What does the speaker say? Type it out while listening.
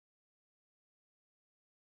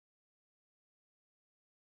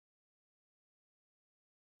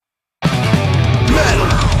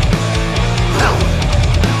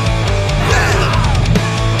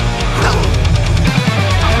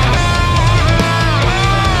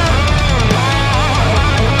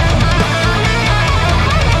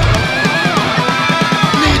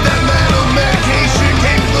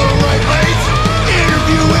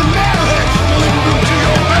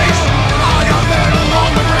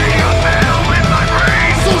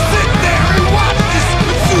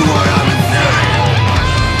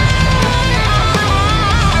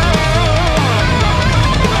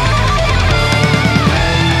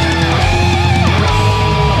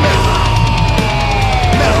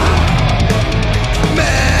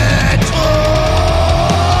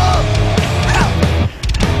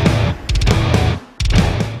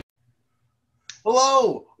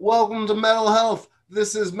welcome to Mental Health.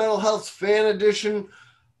 This is Mental Health's fan edition,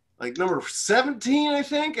 like number 17, I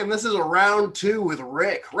think. And this is a round two with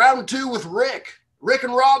Rick. Round two with Rick. Rick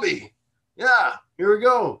and Robbie. Yeah, here we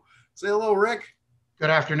go. Say hello, Rick. Good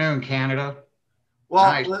afternoon, Canada. Well,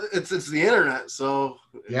 Nice. it's the internet, so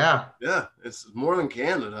Yeah, yeah, it's more than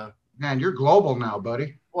Canada. man, you're global now,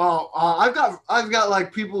 buddy. Well, I've got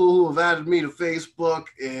like people who have added me to Facebook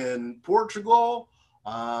in Portugal,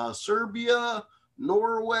 Serbia,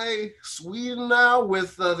 Norway, Sweden now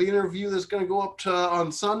with the interview that's going to go up to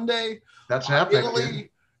on Sunday. That's epic, Italy, dude.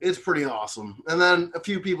 it's pretty awesome, and then a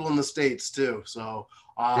few people in the States too. So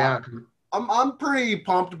Yeah, I'm pretty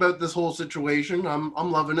pumped about this whole situation.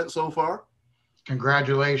 I'm loving it so far.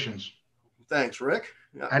 congratulations. Thanks, Rick.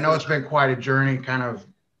 Yeah, I know it's been quite a journey, kind of,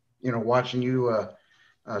 watching you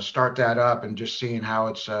start that up and just seeing how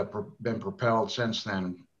it's been propelled since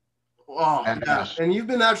then. Oh, yeah. Badass. And you've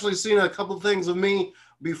been actually seeing a couple of things of me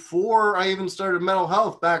before I even started Mental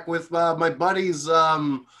Health, back with my buddy's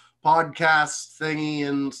podcast thingy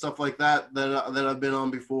and stuff like that I've been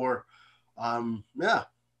on before. Yeah.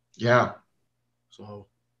 Yeah. So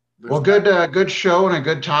Well, good show and a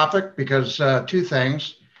good topic because two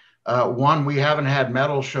things. One, we haven't had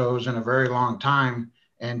metal shows in a very long time,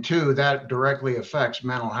 and two, that directly affects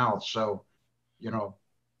mental health. So, you know,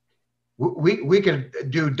 we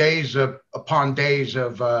could do days upon days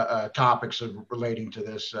of topics relating to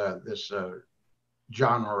this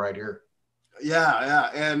genre right here.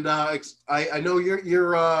 Yeah. And I know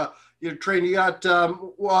you're trained. You got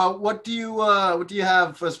what do you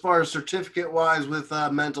have as far as certificate wise with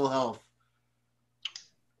mental health?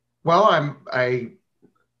 Well, I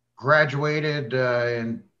graduated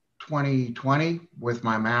in 2020 with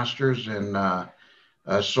my master's in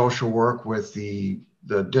social work with the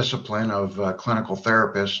discipline of clinical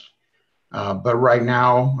therapist. But right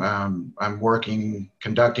now, I'm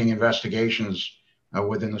conducting investigations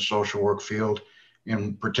within the social work field,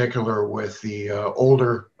 in particular with the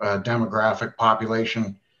older demographic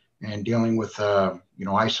population and dealing with,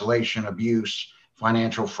 isolation, abuse,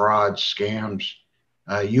 financial fraud, scams.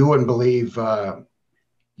 You wouldn't believe,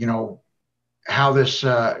 how this,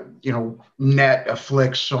 net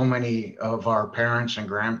afflicts so many of our parents and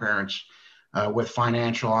grandparents with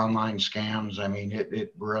financial online scams. I mean,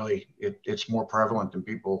 it's more prevalent than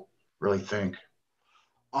people really think.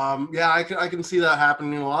 Yeah, I can see that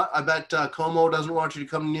happening a lot. I bet Como doesn't want you to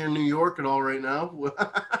come near New York at all right now.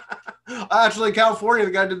 Actually, California,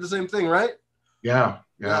 the guy did the same thing, right? Yeah.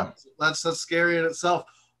 That's scary in itself.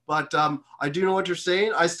 But I do know what you're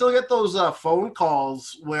saying. I still get those phone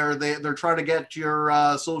calls where they're trying to get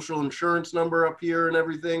your social insurance number up here and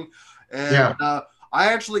everything. And Yeah.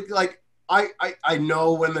 I actually I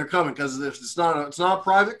know when they're coming, because it's not a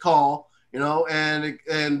private call, and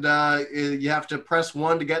you have to press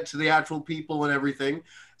one to get to the actual people and everything.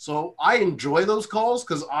 So I enjoy those calls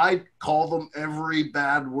because I call them every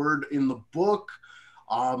bad word in the book.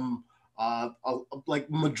 Like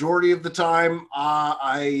majority of the time,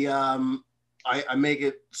 I make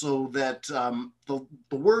it so that the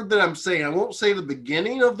word that I'm saying, I won't say the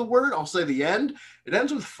beginning of the word. I'll say the end. It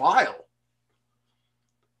ends with file.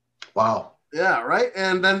 Wow. Yeah, right.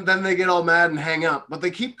 And then they get all mad and hang up, but they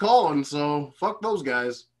keep calling. So fuck those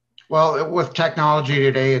guys. Well, with technology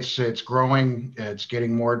today, it's growing, it's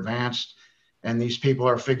getting more advanced, and these people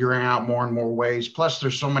are figuring out more and more ways. Plus,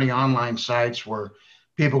 there's so many online sites where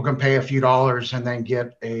people can pay a few dollars and then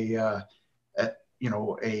get a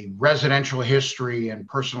residential history and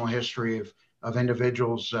personal history of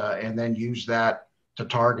individuals, and then use that to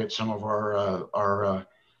target some of our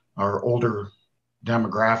older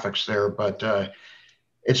demographics there. But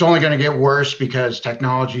it's only going to get worse because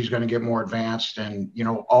technology is going to get more advanced, and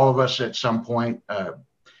all of us at some point,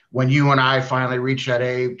 when you and I finally reach that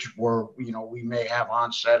age where we may have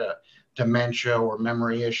onset of dementia or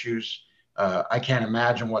memory issues, I can't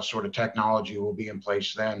imagine what sort of technology will be in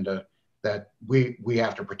place then that we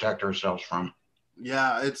have to protect ourselves from.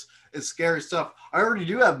 Yeah, it's scary stuff. I already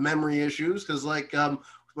do have memory issues because with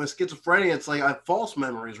my schizophrenia, it's like I have false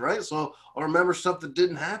memories, right? So I'll remember stuff that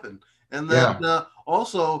didn't happen. And then Yeah.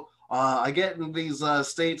 also I get in these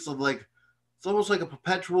states of like, it's almost like a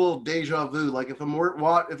perpetual deja vu. Like if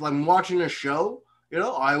I'm watching a show,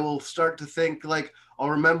 I will start to think like I'll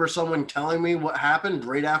remember someone telling me what happened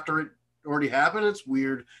right after it already happened. It's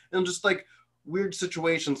weird. And just like weird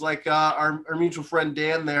situations, like our mutual friend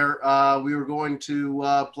Dan there, we were going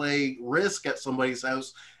to play Risk at somebody's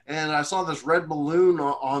house, and I saw this red balloon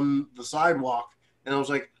on the sidewalk, and I was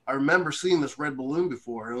like, I remember seeing this red balloon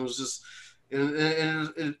before, and it was just,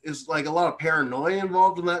 it's like a lot of paranoia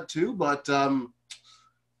involved in that too, but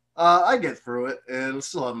I get through it and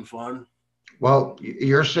still having fun. Well,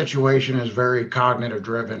 your situation is very cognitive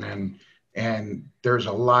driven, and there's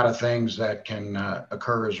a lot of things that can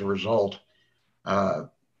occur as a result. Uh,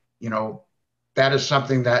 you know, that is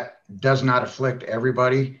something that does not afflict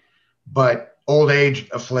everybody, but old age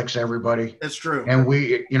afflicts everybody. It's true. And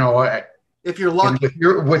we, If you're and lucky.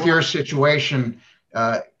 with your situation,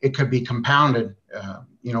 it could be compounded,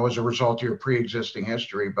 as a result of your pre-existing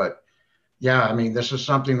history. But yeah, I mean, this is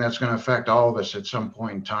something that's going to affect all of us at some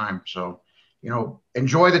point in time. So,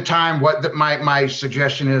 enjoy the time. My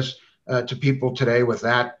suggestion is to people today with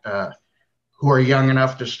that who are young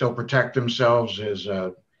enough to still protect themselves is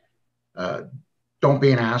uh, don't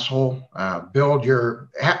be an asshole.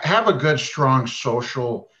 Have a good, strong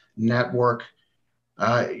social network.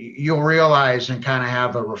 You'll realize and kind of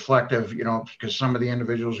have a reflective, because some of the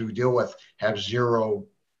individuals we deal with have zero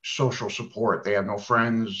social support. They have no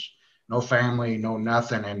friends, no family, no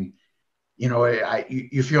nothing. And,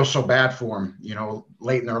 you feel so bad for them,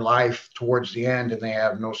 late in their life towards the end, and they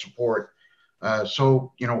have no support.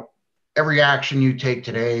 So, every action you take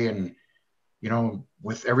today and,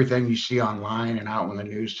 with everything you see online and out in the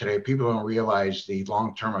news today, people don't realize the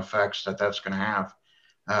long-term effects that that's going to have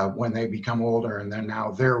when they become older, and then now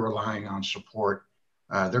they're relying on support.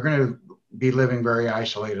 They're going to be living very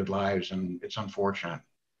isolated lives, and it's unfortunate.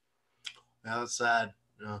 Yeah, that's sad.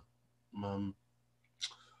 Yeah. Um,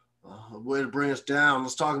 Way to bring us down.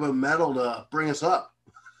 Let's talk about metal to bring us up.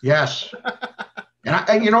 Yes.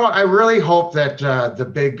 I really hope that the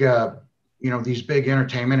big, these big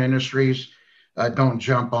entertainment industries don't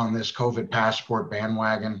jump on this COVID passport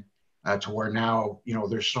bandwagon to where now,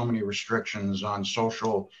 there's so many restrictions on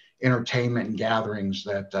social entertainment and gatherings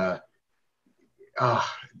that,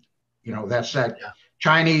 that's that Yeah.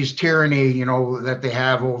 Chinese tyranny, that they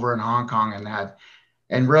have over in Hong Kong and that.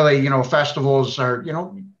 And really, festivals are,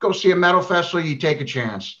 go see a metal festival, you take a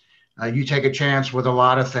chance. You take a chance with a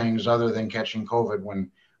lot of things other than catching COVID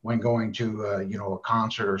when going to, a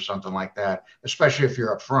concert or something like that, especially if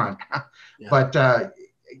you're up front. Yeah. But,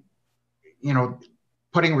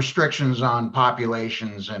 putting restrictions on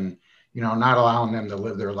populations and, not allowing them to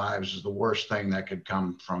live their lives is the worst thing that could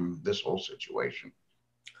come from this whole situation.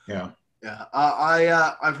 Yeah. Yeah,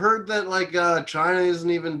 I've heard that like China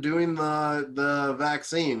isn't even doing the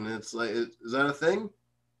vaccine. It's like, is that a thing?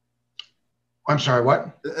 I'm sorry,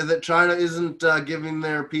 what? That China isn't giving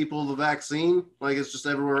their people the vaccine? Like it's just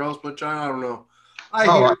everywhere else but China? I don't know. I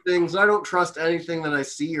Oh, hear things. I don't trust anything that I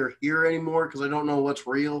see or hear anymore because I don't know what's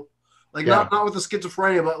real. Like yeah. not with the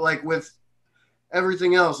schizophrenia, but like with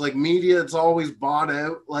everything else, like media, it's always bought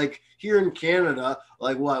out. Like here in Canada,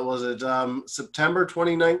 like what was it, September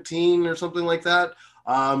 2019 or something like that?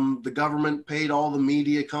 The government paid all the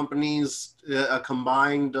media companies a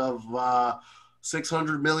combined of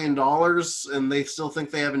 $600 million, and they still think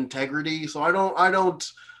they have integrity. So I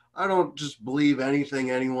don't just believe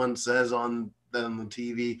anything anyone says on the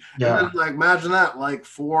TV. And then Yeah. like imagine that, like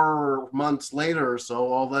 4 months later or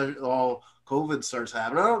so, all COVID starts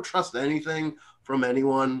happening. I don't trust anything from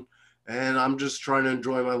anyone, and I'm just trying to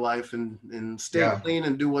enjoy my life and stay Yeah. clean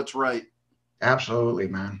and do what's right. Absolutely,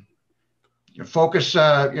 man. Focus,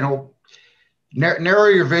 narrow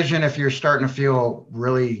your vision if you're starting to feel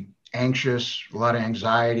really anxious, a lot of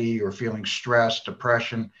anxiety, or feeling stress,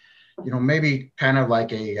 depression. Maybe kind of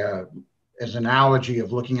like as an analogy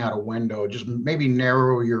of looking out a window, just maybe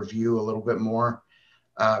narrow your view a little bit more.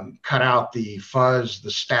 Cut out the fuzz,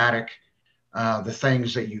 the static, the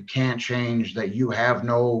things that you can't change, that you have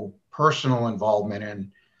no personal involvement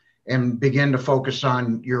in, and begin to focus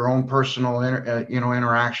on your own personal,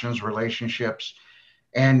 interactions, relationships,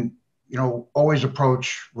 and always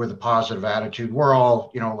approach with a positive attitude. We're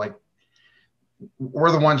all, like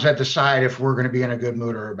we're the ones that decide if we're going to be in a good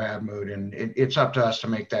mood or a bad mood, and it's up to us to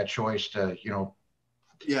make that choice to,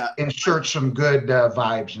 Yeah, insert some good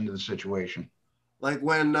vibes into the situation. like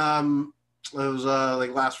when it was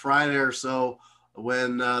like last Friday or so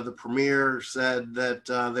when the premier said that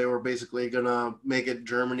they were basically gonna make it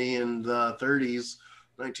Germany in the 30s,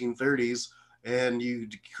 1930s, and you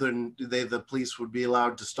couldn't. The police would be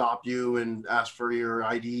allowed to stop you and ask for your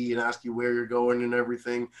ID and ask you where you're going and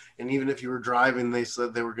everything. And even if you were driving, they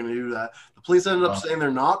said they were going to do that. The police ended up saying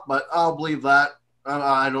they're not, but I'll believe that.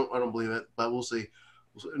 I don't believe it, but we'll see.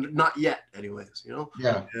 Not yet, anyways.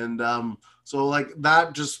 Yeah. And so like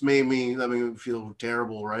that just made me feel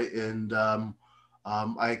terrible, right? And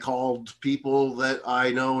I called people that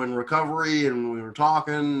I know in recovery, and we were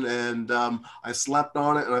talking, and I slept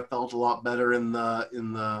on it, and I felt a lot better in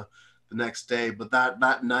the next day. But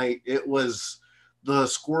that night, it was, the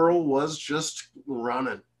squirrel was just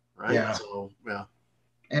running, right? Yeah. So yeah.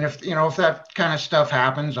 And if, if that kind of stuff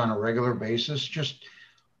happens on a regular basis, just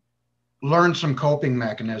learn some coping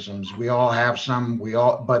mechanisms. We all have some,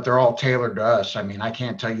 but they're all tailored to us. I mean, I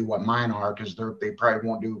can't tell you what mine are because they probably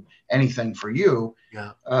won't do anything for you.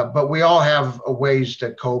 Yeah. But we all have ways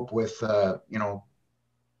to cope with,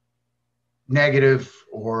 negative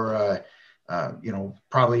or,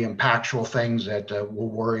 probably impactful things that will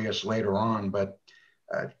worry us later on. But,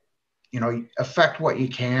 affect what you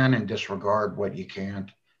can and disregard what you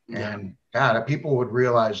can't. Yeah. And God, people would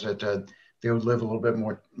realize that they would live a little bit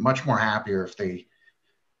much more happier if they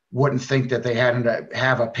wouldn't think that they had to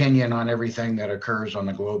have opinion on everything that occurs on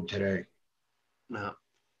the globe today. No.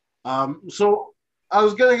 So I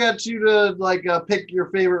was gonna get you to like pick your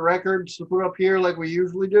favorite records to put up here, like we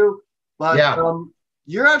usually do, but Yeah.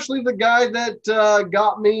 you're actually the guy that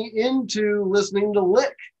got me into listening to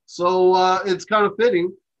Lick, so it's kind of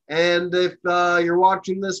fitting. And if you're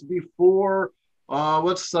watching this before,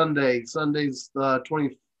 what's Sunday? Sunday's the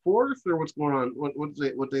 24th, or what's going on?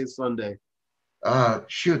 What day is Sunday?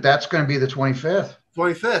 Shoot, that's going to be the 25th.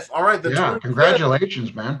 25th. All right, the Yeah, 25th.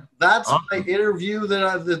 Congratulations, man. That's awesome. My interview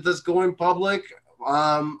that's going public.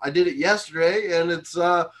 I did it yesterday, and it's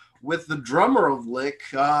with the drummer of Lick,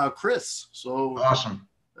 Chris. So awesome.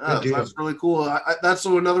 That's really cool. That's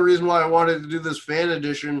another reason why I wanted to do this fan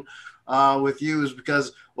edition with you, is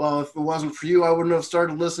because, well, if it wasn't for you, I wouldn't have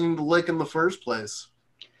started listening to Lick in the first place.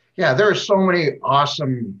 Yeah, there are so many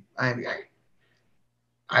awesome.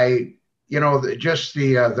 Just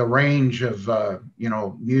the range of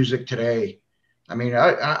music today. I mean,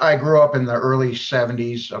 I grew up in the early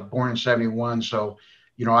 70s. I'm born in 71, so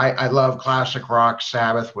I love classic rock.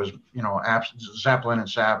 Sabbath was, Zeppelin and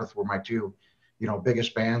Sabbath were my two,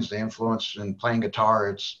 biggest bands. The influence in playing guitar,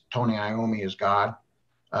 it's Tony Iommi is God.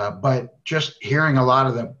 But just hearing a lot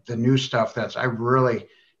of the new stuff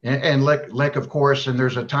and Lick, of course, and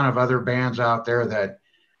there's a ton of other bands out there that,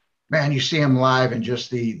 man, you see them live and just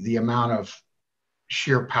the amount of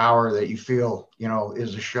sheer power that you feel,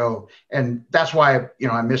 is a show. And that's why,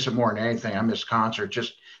 I miss it more than anything. I miss concerts,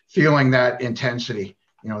 just feeling that intensity.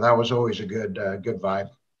 That was always a good vibe.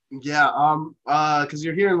 Yeah. Cause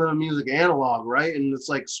you're hearing the music analog, right? And it's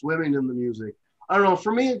like swimming in the music. I don't know.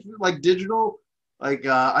 For me, like digital, like,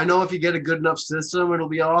 I know if you get a good enough system, it'll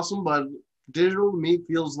be awesome, but digital to me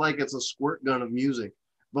feels like it's a squirt gun of music.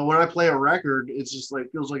 But when I play a record, it's just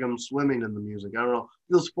like, feels like I'm swimming in the music. I don't know.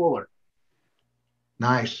 It feels fuller.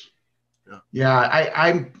 Nice.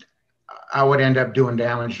 Yeah. I would end up doing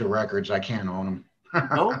damage to records. I can't own them.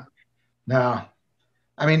 No? No.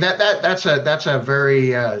 I mean, that's a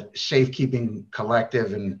very safekeeping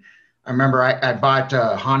collective. And I remember I bought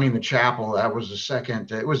Haunting the Chapel. That was the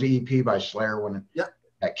second. It was an EP by Slayer when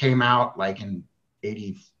that came out, like in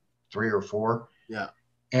 83 or 4. Yeah.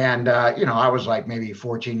 And, I was like maybe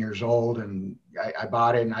 14 years old, and I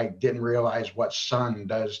bought it, and I didn't realize what sun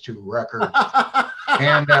does to records.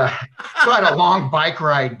 And so I had a long bike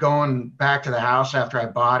ride going back to the house after I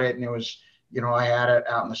bought it, and it was, I had it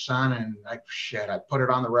out in the sun, and I put it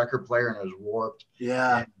on the record player, and it was warped.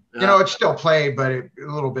 Yeah. And, it still played, but a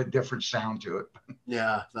little bit different sound to it.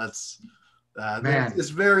 Yeah, that's man. It's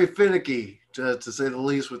very finicky, to say the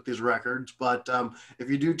least, with these records. But if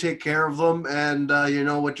you do take care of them and you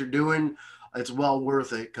know what you're doing, it's well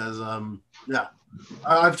worth it. Because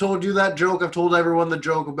I've told you that joke. I've told everyone the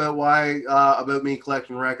joke about about me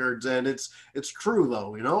collecting records, and it's true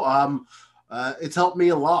though. It's helped me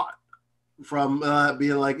a lot from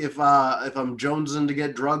being like, if I'm jonesing to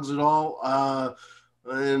get drugs at all,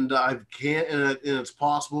 and I can't, and it's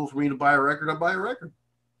possible for me to buy a record, I buy a record.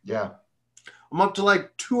 Yeah. I'm up to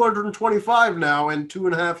like 225 now in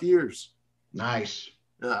 2.5 years. Nice.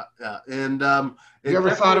 Yeah. And you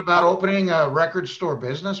ever thought about opening a record store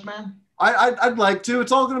business, man? I'd like to.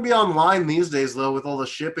 It's all going to be online these days, though, with all the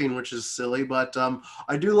shipping, which is silly. But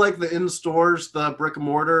I do like the in stores, the brick and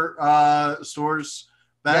mortar stores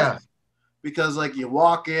best, because like you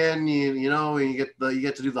walk in, you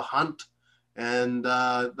get to do the hunt, and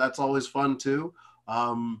that's always fun too.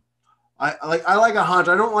 I like a hunt.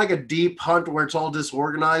 I don't like a deep hunt where it's all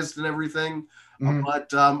disorganized and everything,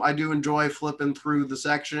 but I do enjoy flipping through the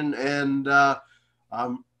section. And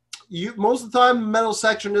most of the time, the metal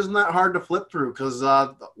section isn't that hard to flip through, because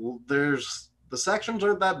the sections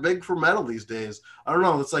aren't that big for metal these days. I don't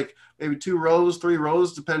know. It's like maybe 2 rows, 3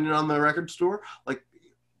 rows, depending on the record store. Like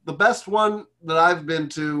the best one that I've been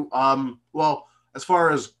to, well, as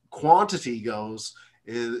far as quantity goes,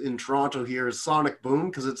 in Toronto here is Sonic Boom,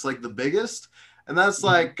 because it's like the biggest, and that's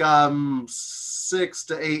like 6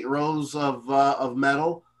 to 8 rows of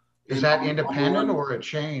metal. Is that independent or a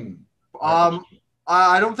chain?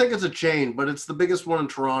 I don't think it's a chain, but it's the biggest one in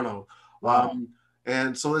Toronto. Wow.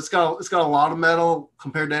 And so it's got a lot of metal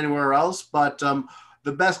compared to anywhere else, but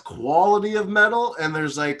the best quality of metal, and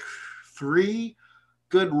there's like 3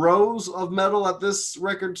 good rows of metal at this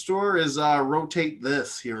record store, is Rotate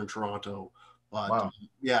This here in Toronto. But Wow.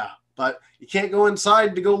 yeah, but you can't go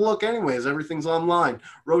inside to go look anyways. Everything's online.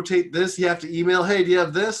 Rotate This, you have to email, hey, do you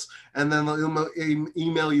have this? And then they'll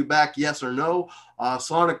email you back yes or no.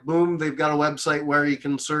 Sonic Boom, they've got a website where you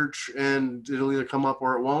can search and it'll either come up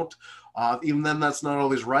or it won't. Even then, that's not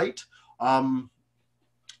always right. I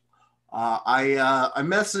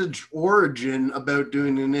messaged Origin about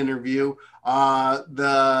doing an interview.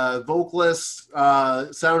 The vocalist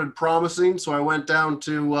sounded promising, so I went down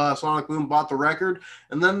to Sonic Boom, bought the record,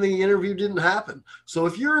 and then the interview didn't happen. So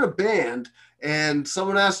if you're in a band and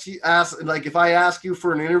someone asks like if I ask you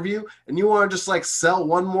for an interview and you want to just like sell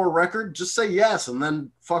one more record, just say yes and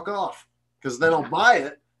then fuck off, because then I'll buy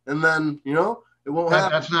it and then it won't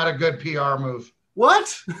happen. That's not a good PR move.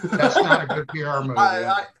 What? That's not a good PR move.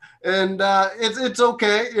 It's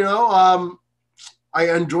okay, I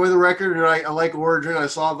enjoy the record and I like Origin. I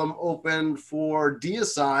saw them open for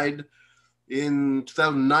Deicide in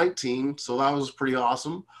 2019, so that was pretty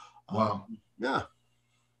awesome. Wow. Yeah.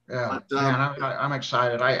 Yeah, man, I'm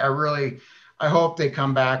excited. I hope they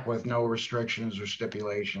come back with no restrictions or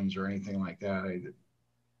stipulations or anything like that.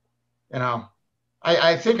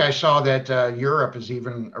 I think I saw that Europe is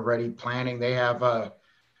even already planning. They have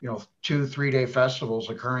 2-3 day festivals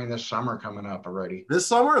occurring this summer coming up already. This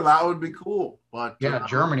summer, that would be cool. But yeah,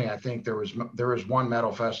 Germany, I think there was one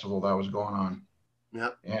metal festival that was going on.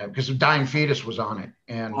 Yep. Yeah, because Dying Fetus was on it,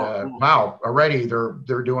 and cool. wow, already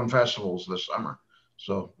they're doing festivals this summer.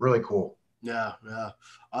 So really cool. Yeah.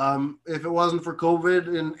 If it wasn't for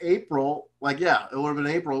COVID in April, it would have been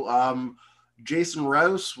April. Jason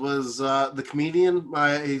Rouse was the comedian.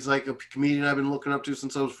 He's like a comedian I've been looking up to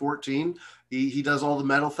since I was 14. He does all the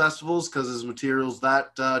metal festivals because his material's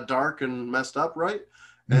that dark and messed up, right?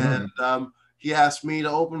 Mm-hmm. And he asked me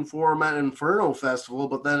to open for him at Inferno Festival,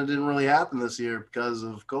 but then it didn't really happen this year because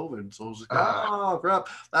of COVID. So I was like, oh crap,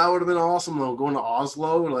 that would have been awesome though. Going to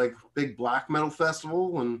Oslo, like big black metal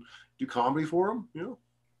festival, and do comedy for him.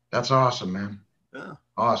 That's awesome, man. Yeah,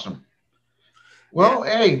 awesome. Well,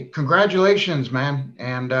 hey, congratulations, man,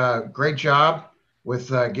 and great job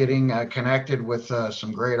with getting connected with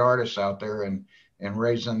some great artists out there and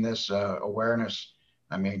raising this awareness.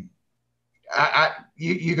 I mean,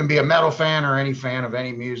 you can be a metal fan or any fan of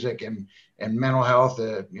any music, and mental health,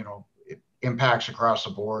 it impacts across the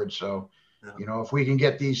board. So, if we can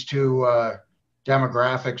get these two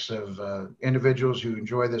demographics of individuals who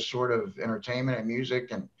enjoy this sort of entertainment and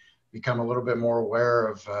music and become a little bit more aware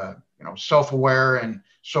of, self-aware and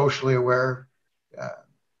socially aware,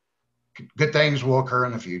 good things will occur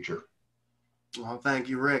in the future. Well, thank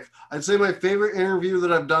you, Rick. I'd say my favorite interview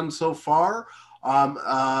that I've done so far,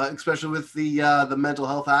 especially with the mental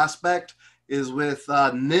health aspect, is with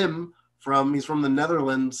Nim he's from the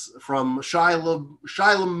Netherlands, from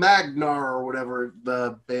Shilam Magnar or whatever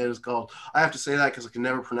the band is called. I have to say that because I can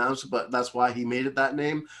never pronounce it, but that's why he made it that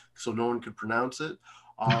name, so no one could pronounce it.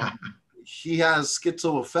 He has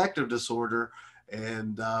schizoaffective disorder,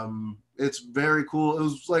 and it's very cool. It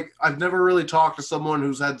was like I've never really talked to someone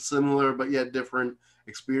who's had similar but yet different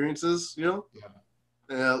experiences,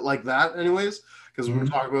 like that anyways, because we were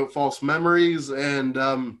talking about false memories, and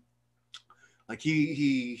like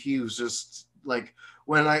he was just like,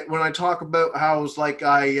 when I talk about how it's like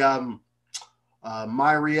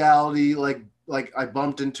my reality, like I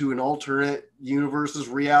bumped into an alternate universe's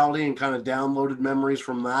reality and kind of downloaded memories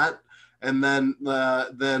from that. And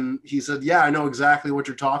then he said, yeah, I know exactly what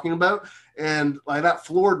you're talking about. And like that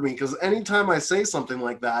floored me, because anytime I say something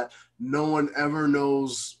like that, no one ever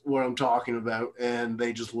knows what I'm talking about. And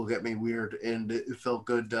they just look at me weird. And it felt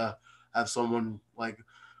good to have someone like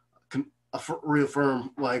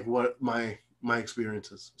reaffirm like what my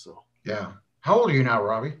experience is. So, yeah. How old are you now,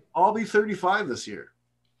 Robbie? I'll be 35 this year.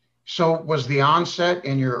 So was the onset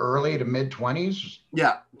in your early to mid 20s?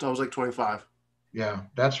 Yeah. I was like 25. Yeah,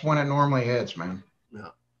 that's when it normally hits, man. Yeah.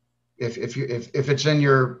 If it's in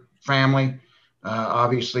your family,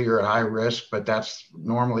 obviously you're at high risk, but that's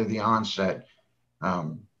normally the onset.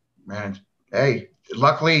 Man, hey,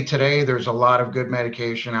 luckily today there's a lot of good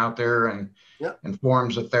medication out there and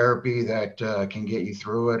forms of therapy that can get you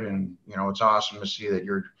through it. And it's awesome to see that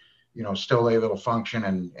you're still able to function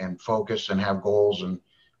and focus and have goals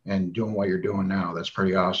and doing what you're doing now. That's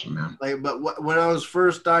pretty awesome, man. But when I was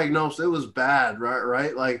first diagnosed, it was bad,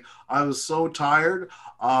 right? Like I was so tired.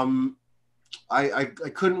 I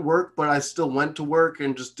couldn't work, but I still went to work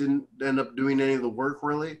and just didn't end up doing any of the work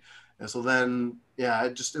really. And so then, yeah,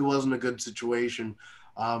 it wasn't a good situation.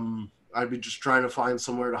 I'd be just trying to find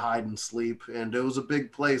somewhere to hide and sleep, and it was a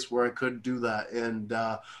big place where I could do that. And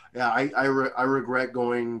yeah, I regret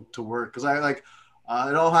going to work because I like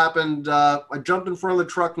it all happened. I jumped in front of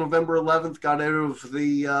the truck November 11th, got out of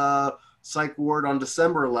the psych ward on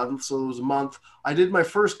December 11th, so it was a month. I did my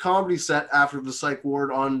first comedy set after the psych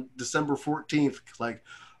ward on December 14th. Like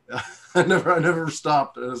I never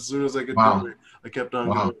stopped. As soon as I could Wow. do it, I kept on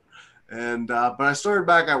Wow. going. And but I started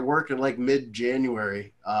back at work in like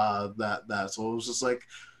mid-January. So it was just like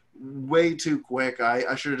way too quick.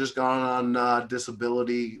 I should have just gone on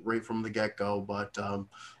disability right from the get-go. But oh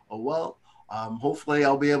well. Hopefully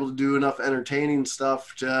I'll be able to do enough entertaining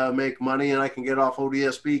stuff to make money and I can get off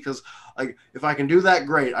ODSP because like if I can do that,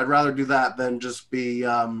 great. I'd rather do that than just be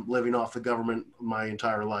living off the government my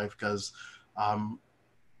entire life because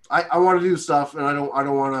I want to do stuff and I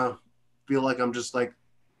don't want to feel like I'm just like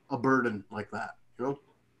a burden like that, you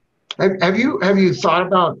know? Have you thought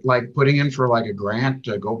about like putting in for like a grant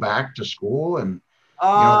to go back to school and you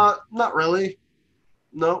know Not really.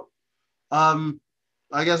 No. Um,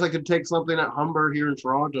 I guess I could take something at Humber here in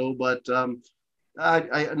Toronto, but no,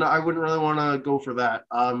 I wouldn't really want to go for that.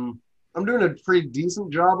 I'm doing a pretty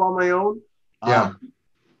decent job on my own. yeah.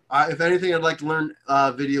 Um, if anything, I'd like to learn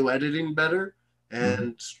video editing better Mhm.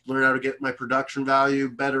 and learn how to get my production value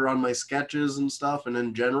better on my sketches and stuff. And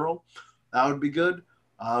in general, that would be good.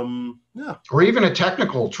 Yeah, Or even a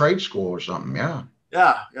technical trade school or something. Yeah.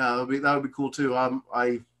 yeah, that would be cool too.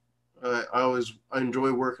 I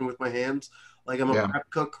enjoy working with my hands. Like I'm a Yeah. prep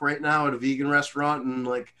cook right now at a vegan restaurant, and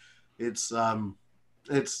like it's um,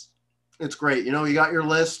 it's it's great. You know, you got your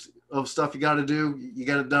list of stuff you got to do, you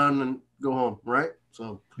get it done, and go home, right?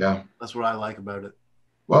 So Yeah. that's what I like about it.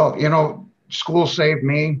 Well, school saved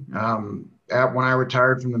me. When I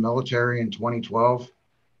retired from the military in 2012,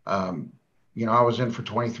 um, I was in for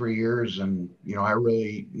 23 years and, I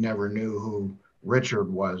really never knew who Richard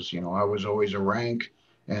was. I was always a rank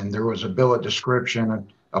and there was a billet description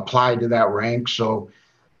applied to that rank. So,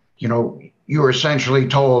 you were essentially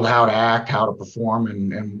told how to act, how to perform,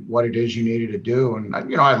 and what it is you needed to do. And,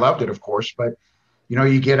 I loved it, of course, but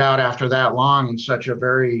you get out after that long in such a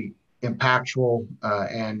very impactful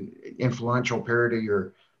and influential period of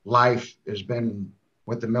your life has been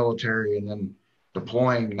with the military and then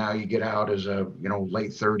deploying. Now you get out as a,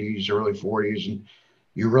 late 30s, early 40s, and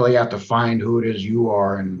you really have to find who it is you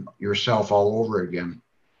are and yourself all over again.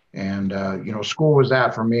 And, school was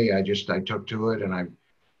that for me. I took to it and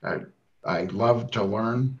I, I loved to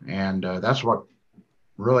learn. And that's what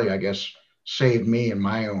really, I guess, saved me in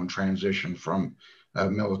my own transition from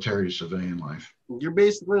military to civilian life. You're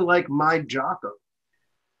basically like my Jocko.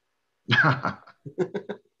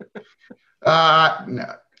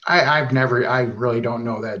 No, I really don't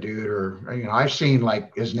know that dude, or I've seen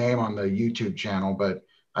like his name on the YouTube channel, but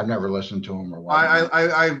I've never listened to him or whatnot.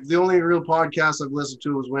 The only real podcast I've listened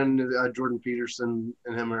to was when Jordan Peterson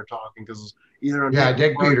and him are talking because either on Yeah, him I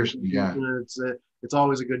dig or Peterson. Yeah, it's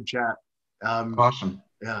always a good chat. Um, awesome.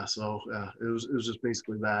 yeah, so it was just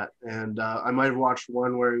basically that, and I might have watched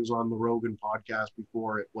one where he was on the Rogan podcast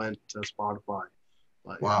before it went to Spotify,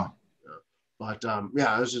 but Wow. yeah. But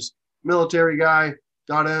yeah, it was just military guy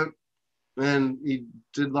got out and he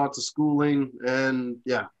did lots of schooling and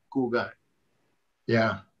yeah, cool guy.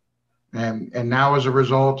 Yeah, and now as a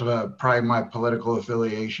result of probably my political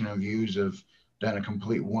affiliation and views have done a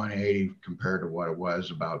complete 180 compared to what it was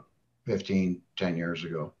about 10 years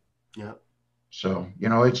ago. Yeah. So,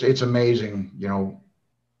 it's amazing,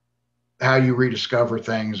 how you rediscover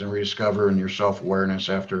things and rediscover in your self-awareness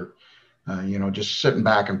after, just sitting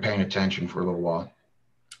back and paying attention for a little while.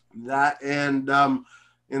 That and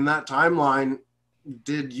in that timeline,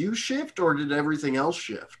 did you shift or did everything else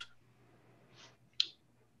shift?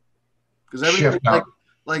 Because everything Shift out.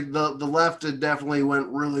 like the left, it definitely went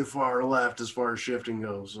really far left as far as shifting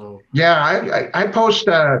goes. So Yeah, I post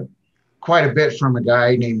quite a bit from a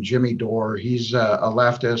guy named Jimmy Dore. He's a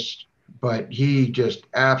leftist, but he just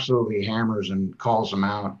absolutely hammers and calls them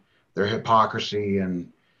out, their hypocrisy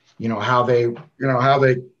and how they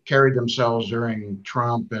carried themselves during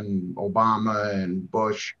Trump and Obama and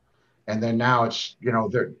Bush, and then now it's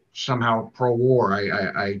they're somehow pro-war.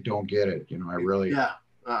 I don't get it. I really. yeah,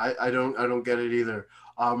 I don't get it either.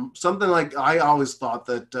 Something like I always thought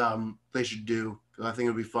that they should do, because I think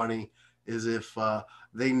it'd be funny, is if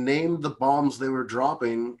they named the bombs they were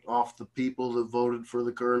dropping off the people that voted for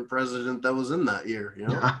the current president that was in that year.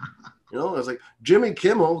 It's like Jimmy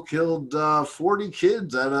Kimmel killed 40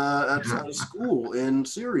 kids at a school in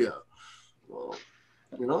Syria. Well,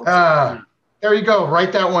 you know, there you go.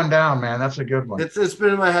 Write that one down, man. That's a good one. it's been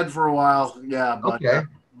in my head for a while. Yeah, but Okay.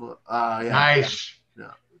 yeah. Nice.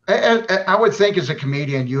 Yeah. I would think as a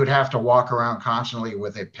comedian, you would have to walk around constantly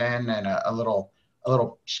with a pen and a little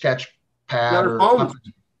sketch We got pad our or phones.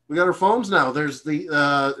 something. We got our phones now. There's the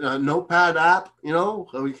Notepad app. You know,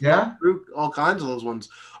 so we can go Yeah. through all kinds of those ones.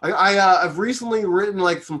 I've recently written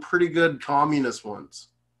like some pretty good communist ones.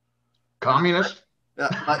 Communist? Yeah,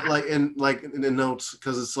 like in the notes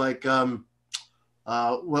because it's like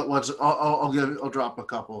what's I'll drop a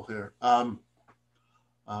couple here.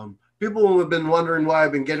 People have been wondering why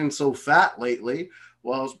I've been getting so fat lately.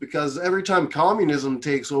 Well, it's because every time communism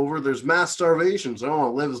takes over, there's mass starvation. So I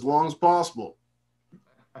want to live as long as possible.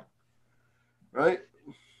 Right?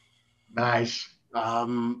 Nice.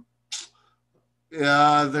 Yeah,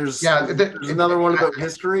 there's another one about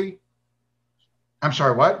history. I'm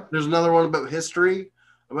sorry, what? There's another one about history.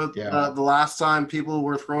 About the last time people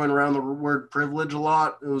were throwing around the word privilege a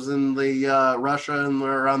lot. It was in the Russia in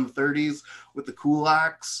around the 30s with the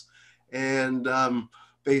kulaks. And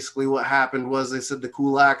basically what happened was they said the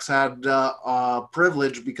kulaks had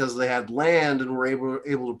privilege because they had land and were able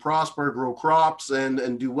to prosper, grow crops,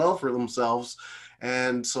 and do well for themselves.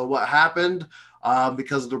 And so what happened,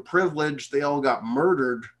 because of their privilege, they all got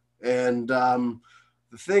murdered. And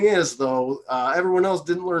the thing is, though, everyone else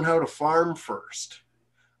didn't learn how to farm first.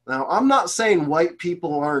 Now, I'm not saying white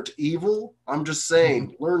people aren't evil. I'm just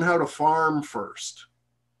saying learn how to farm first.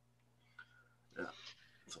 Yeah.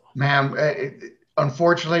 So. Man,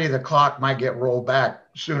 unfortunately, the clock might get rolled back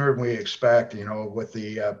sooner than we expect, you know, with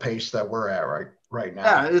the pace that we're at right now.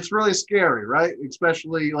 Yeah, it's really scary, right?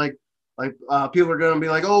 Especially like people are going to be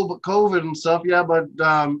like, oh, but COVID and stuff. Yeah, but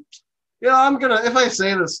I'm gonna, if I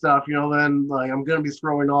say this stuff, you know, then like I'm gonna be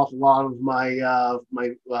throwing off a lot of my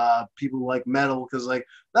people who like metal, because like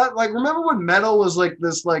that, like, remember when metal was like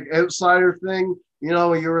this like outsider thing? You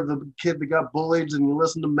know, you were the kid that got bullied and you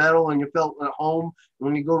listened to metal and you felt at home.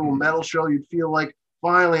 When you go to a metal show, you'd feel like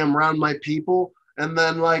finally I'm around my people. And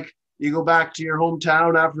then like you go back to your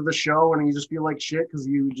hometown after the show and you just feel like shit because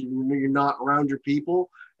you're not around your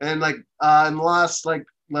people. And like in the last like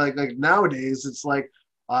nowadays, it's like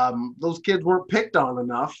those kids weren't picked on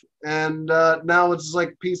enough, and now it's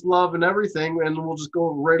like peace, love, and everything, and we'll just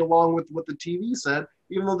go right along with what the TV said,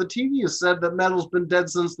 even though the TV has said that metal's been dead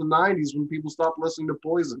since the 90s when people stopped listening to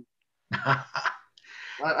Poison.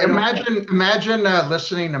 Imagine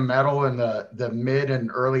listening to metal in the mid and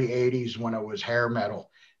early 80s when it was hair metal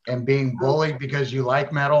and being bullied because you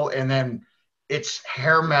like metal, and then it's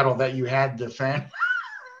hair metal that you had to defend.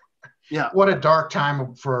 Yeah. What a dark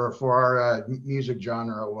time for our music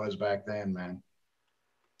genre it was back then, man.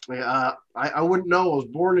 I wouldn't know. I was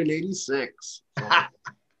born in 86. So,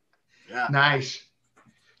 yeah. Nice.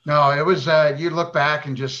 No, it was, you look back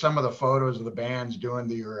and just some of the photos of the bands doing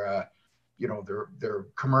their, their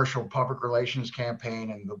commercial public relations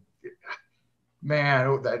campaign, and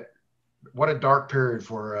what a dark period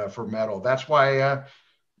for metal. That's why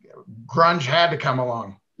grunge had to come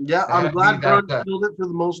along. Yeah, I'm glad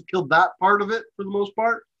grunge killed that part of it for the most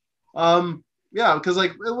part. Yeah, because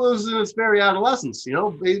like it was in its very adolescence, you know.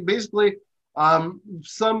 Basically,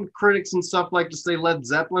 some critics and stuff like to say Led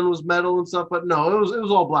Zeppelin was metal and stuff, but no, it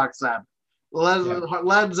was all Black Sabbath.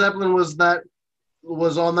 Led Zeppelin was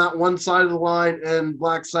on that one side of the line, and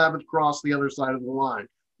Black Sabbath crossed the other side of the line,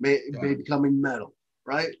 becoming metal,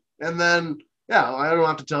 right? And then, yeah, I don't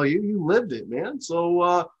have to tell you, you lived it, man.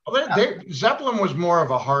 So Zeppelin was more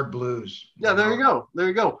of a hard blues. Yeah, there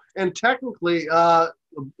you go. And technically,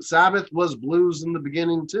 Sabbath was blues in the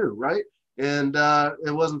beginning too, right? And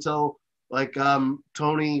it wasn't until like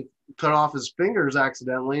Tony cut off his fingers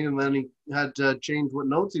accidentally, and then he had to change what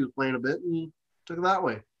notes he was playing a bit and took it that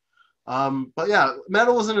way. But yeah,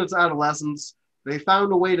 metal was in its adolescence. They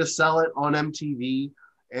found a way to sell it on MTV,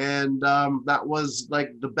 and that was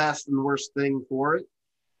like the best and worst thing for it,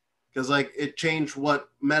 because like it changed what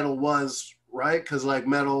metal was, right? Because like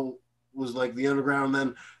metal was like the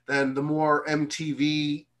underground, then the more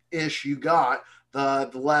MTV-ish you got, the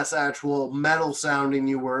less actual metal sounding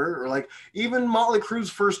you were. Or like even Motley Crue's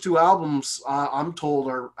first two albums, I'm told,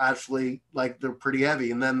 are actually like they're pretty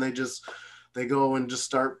heavy, and then they go and just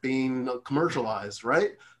start being commercialized,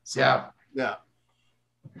 right? So, yeah.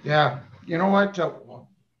 You know what?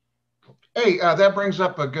 Hey, that brings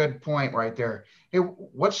up a good point right there. Hey,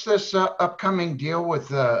 what's this upcoming deal with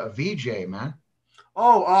VJ, man?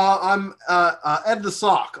 Oh, I'm Ed the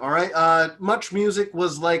Sock. All right. Much Music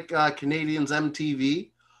was like Canadians'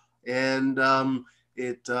 MTV, and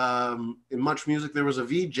in Much Music there was a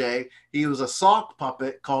VJ. He was a sock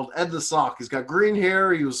puppet called Ed the Sock. He's got green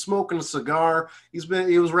hair. He was smoking a cigar.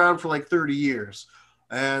 He was around for like 30 years,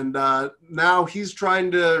 and now he's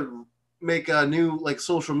trying to make a new like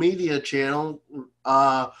social media channel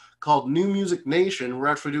called New Music Nation. We're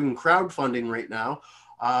actually doing crowdfunding right now.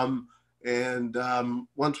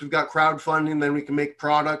 Once we've got crowdfunding, then we can make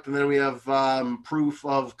product, and then we have proof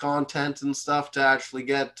of content and stuff to actually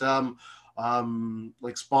get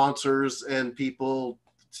like sponsors and people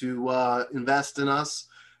to invest in us.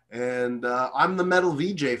 And I'm the metal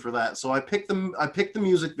VJ for that. So I pick the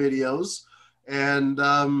music videos, and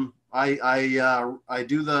I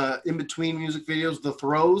do the in between music videos, the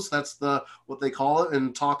throws. That's what they call it,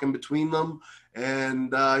 and talk in between them.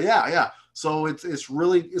 And yeah. So it's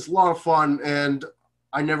a lot of fun, and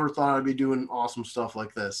I never thought I'd be doing awesome stuff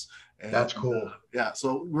like this. And, that's cool. Yeah.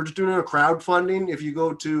 So we're just doing a crowdfunding. If you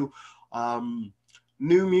go to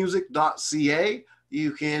newmusic.ca,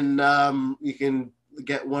 you can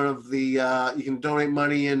get one of the you can donate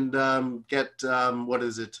money and get what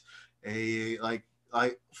is it,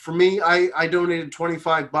 for me, I donated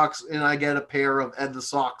 $25 and I get a pair of Ed the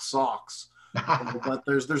Sock socks. But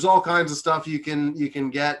there's all kinds of stuff you can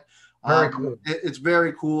get. Very cool. It's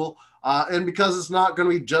very cool. And because it's not going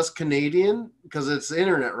to be just Canadian, because it's the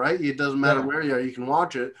internet, right? It doesn't matter where you are, you can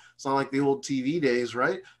watch it. It's not like the old TV days,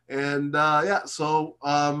 right? And so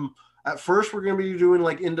at first we're going to be doing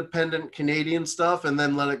like independent Canadian stuff, and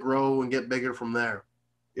then let it grow and get bigger from there.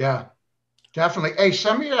 Yeah, definitely. Hey,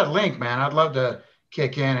 send me that link, man. I'd love to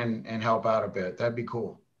kick in and help out a bit. That'd be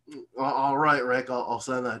cool. All right, Rick, I'll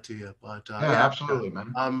send that to you. But yeah, absolutely,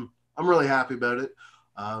 man. I'm really happy about it.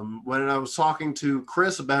 When I was talking to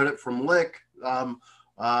Chris about it from Lick,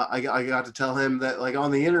 I got to tell him that like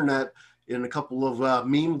on the internet, in a couple of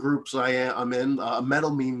meme groups I'm in, a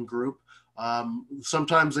metal meme group,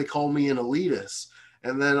 sometimes they call me an elitist,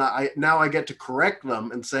 and then now I get to correct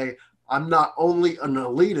them and say I'm not only an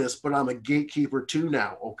elitist, but I'm a gatekeeper too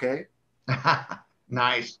now. Okay.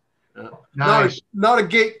 Nice. Nice. Not a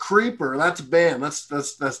gate creeper. That's a band.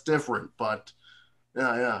 That's different. But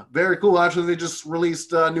yeah, very cool. Actually, they just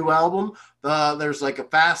released a new album. There's like a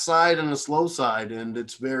fast side and a slow side, and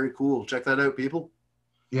it's very cool. Check that out, people.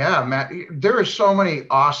 Yeah, Matt. There are so many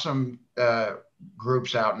awesome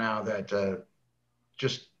groups out now that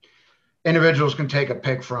just individuals can take a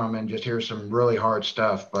pick from and just hear some really hard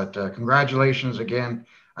stuff. But congratulations again.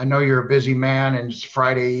 I know you're a busy man, and it's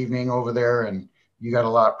Friday evening over there, and you got a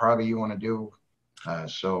lot probably you want to do.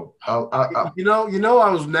 So I'll I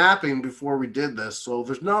was napping before we did this, so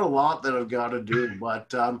there's not a lot that I've got to do.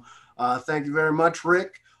 But thank you very much,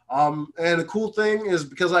 Rick. And the cool thing is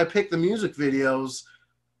because I picked the music videos,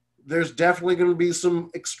 there's definitely going to be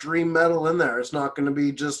some extreme metal in there. It's not going to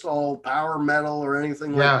be just all power metal or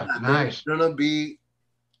anything like that. Nice. There's going to be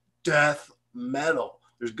death metal.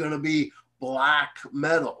 There's going to be black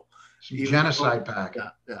metal. Genocide pack.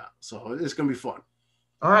 Yeah. So it's going to be fun.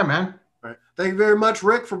 All right, man. All right. Thank you very much,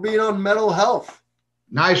 Rick, for being on Metal Health.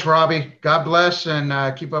 Nice, Robbie. God bless,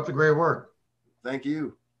 and keep up the great work. Thank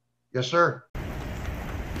you. Yes, sir.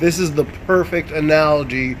 This is the perfect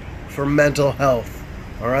analogy for mental health.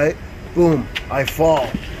 All right? Boom, I fall.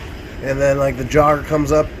 And then, like, the jogger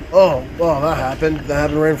comes up. Oh, that happened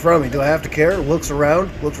right in front of me. Do I have to care? Looks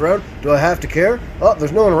around. Do I have to care? Oh,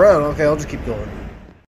 there's no one around. Okay, I'll just keep going.